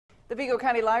The Vigo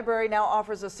County Library now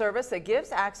offers a service that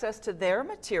gives access to their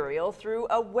material through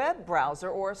a web browser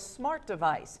or smart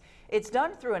device. It's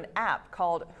done through an app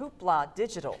called Hoopla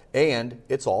Digital. And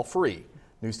it's all free.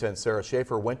 News 10's Sarah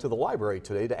Schaefer went to the library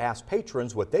today to ask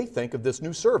patrons what they think of this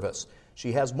new service.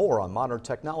 She has more on modern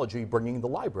technology bringing the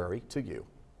library to you.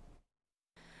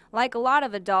 Like a lot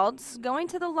of adults, going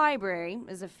to the library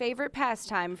is a favorite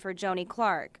pastime for Joni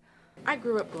Clark. I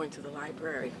grew up going to the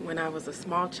library. When I was a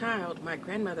small child, my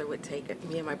grandmother would take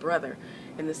me and my brother.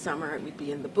 In the summer, we'd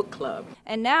be in the book club.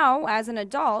 And now, as an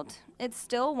adult, it's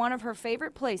still one of her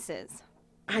favorite places.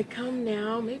 I come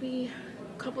now maybe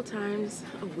a couple times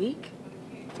a week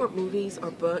for movies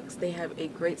or books. They have a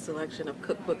great selection of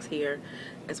cookbooks here,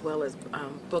 as well as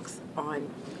books on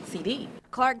CD.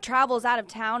 Clark travels out of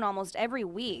town almost every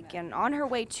week, and on her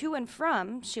way to and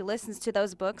from, she listens to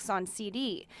those books on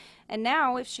CD. And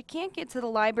now, if she can't get to the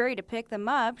library to pick them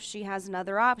up, she has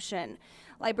another option.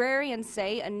 Librarians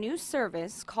say a new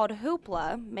service called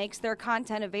Hoopla makes their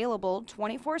content available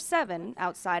 24/7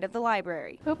 outside of the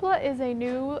library. Hoopla is a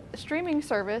new streaming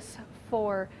service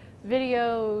for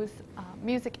videos,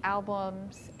 music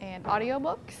albums, and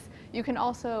audiobooks. You can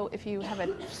also, if you have a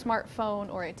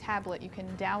smartphone or a tablet, you can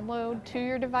download to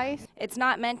your device. It's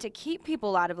not meant to keep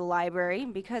people out of the library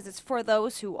because it's for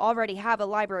those who already have a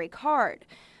library card.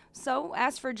 So,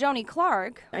 as for Joni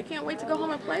Clark, I can't wait to go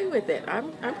home and play with it.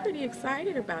 I'm pretty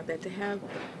excited about that, to have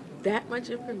that much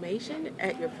information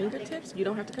at your fingertips. You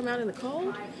don't have to come out in the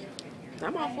cold.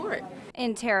 I'm all for it.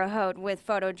 In Terre Haute with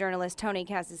photojournalist Tony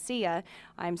Casasilla,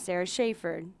 I'm Sarah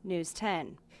Schaefer, News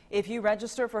 10. If you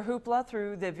register for Hoopla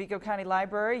through the Vigo County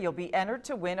Library, you'll be entered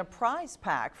to win a prize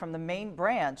pack from the main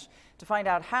branch. To find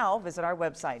out how, visit our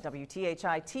website,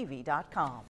 WTHI-TV.com.